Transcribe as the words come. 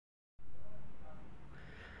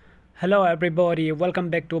Hello everybody, welcome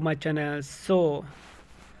back to my channel. So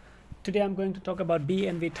today I'm going to talk about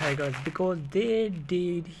BNB tigers because they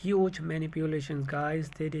did huge manipulations, guys.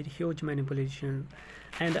 They did huge manipulation,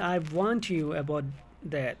 and I want you about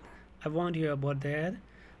that. I want you about that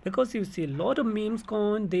because you see a lot of memes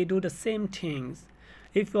coin, they do the same things.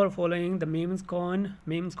 If you are following the memes coin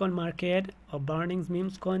market or Burnings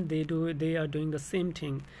memes coin, they are doing the same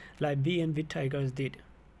thing like BNB tigers did.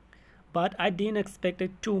 But I didn't expect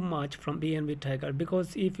it too much from BNB Tiger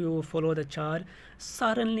because if you follow the chart,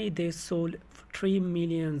 suddenly they sold 3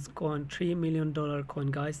 million dollar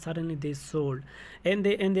coin, guys. Suddenly they sold, and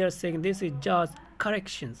they are saying this is just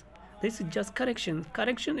corrections. This is just correction.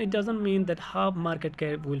 Correction. It doesn't mean that half market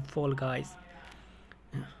cap will fall, guys.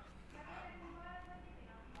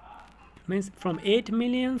 Means from 8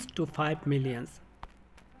 millions to 5 millions.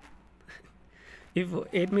 If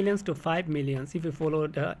 8 millions to 5 millions, if you follow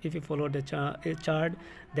the chart,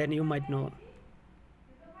 then you might know.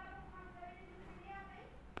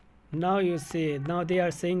 Now you see, now they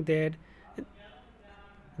are saying that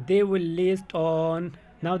they will list on,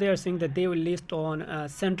 now they are saying that they will list on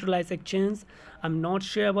centralized exchange. I'm not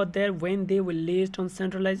sure about that when they will list on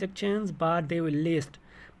centralized exchange, but they will list.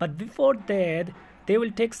 But before that, they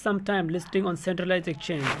will take some time listing on centralized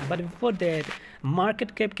exchange. But before that,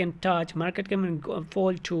 market cap can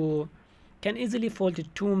easily fall to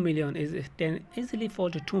 2 million. Can easily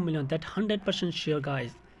fall to 2 million. That 100% sure,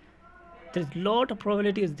 guys. There's a lot of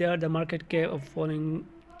probability is there the market cap of falling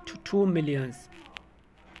to 2 millions.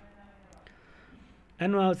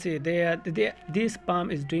 And now see, this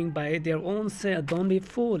palm is doing by their own self. Don't be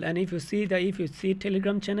fooled. And if you see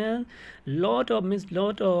Telegram channel, lot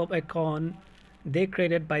of account they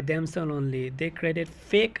created by themselves only. They created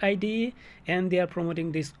fake ID and they are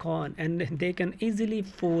promoting this coin, and they can easily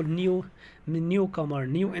fool newcomer,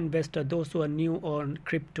 new investor, those who are new on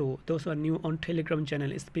crypto, those who are new on Telegram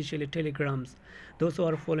channel, especially Telegrams, those who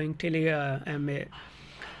are following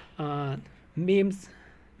memes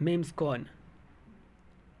coin.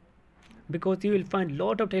 Because you will find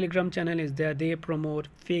lot of Telegram channel is there, they promote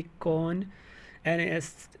fake coin,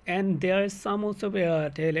 and there is some also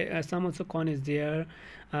coin is there.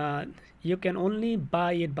 You can only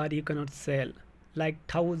buy it but you cannot sell, like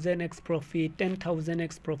 1000x profit,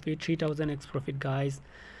 10,000x profit, 3000x profit, guys.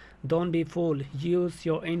 Don't be fooled, use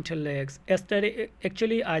your intellects. Yesterday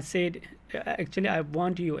actually I said, I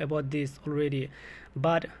warned you about this already,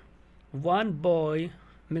 but one boy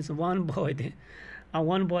I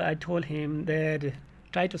told him that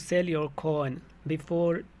try to sell your coin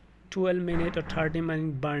before 12 minutes or 30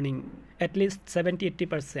 minutes burning, at least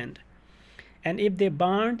 70-80%. And if they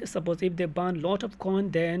burned, suppose if they burn lot of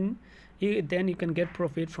coin, then you can get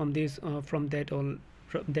profit from this, from that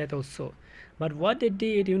also. But what they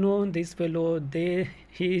did, you know, this fellow,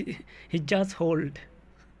 he just hold,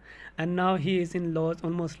 and now he is in loss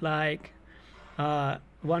almost like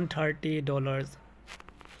 $130.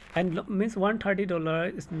 And means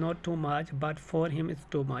 $130 is not too much, but for him it's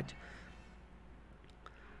too much.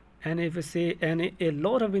 And if you see, and a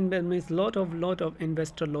lot of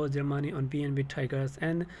investor lost their money on BNB tigers,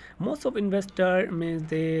 and most of investor means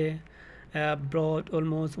they brought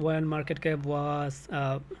almost, when market cap was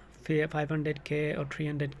 500k or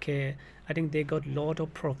 300k, I think they got lot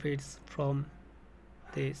of profits from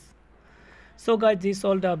this. So guys, this is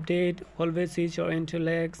all the update. Always use your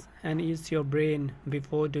intellects and use your brain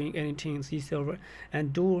before doing anything.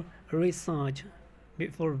 And do research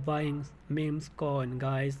before buying memes coin,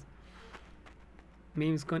 guys.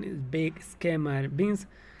 Memes coin is big scammer. Means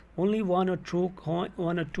only one or two coin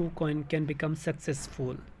can become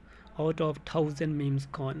successful out of 1000 memes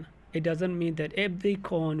coin. It doesn't mean that every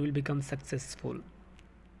coin will become successful,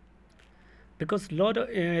 because lot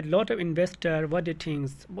of investor, what they think,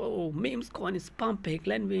 whoa, memes coin is pumping,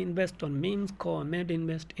 let me invest on memes coin, let me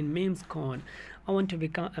invest in memes coin, I want to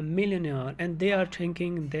become a millionaire. And they are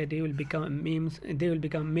thinking that they will become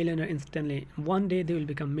millionaire instantly. One day they will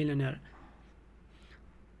become millionaire.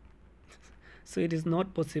 So it is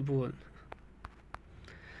not possible.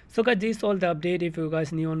 So guys, this is all the update. If you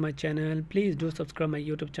guys new on my channel, please do subscribe my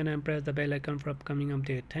YouTube channel and press the bell icon for upcoming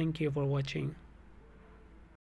update. Thank you for watching.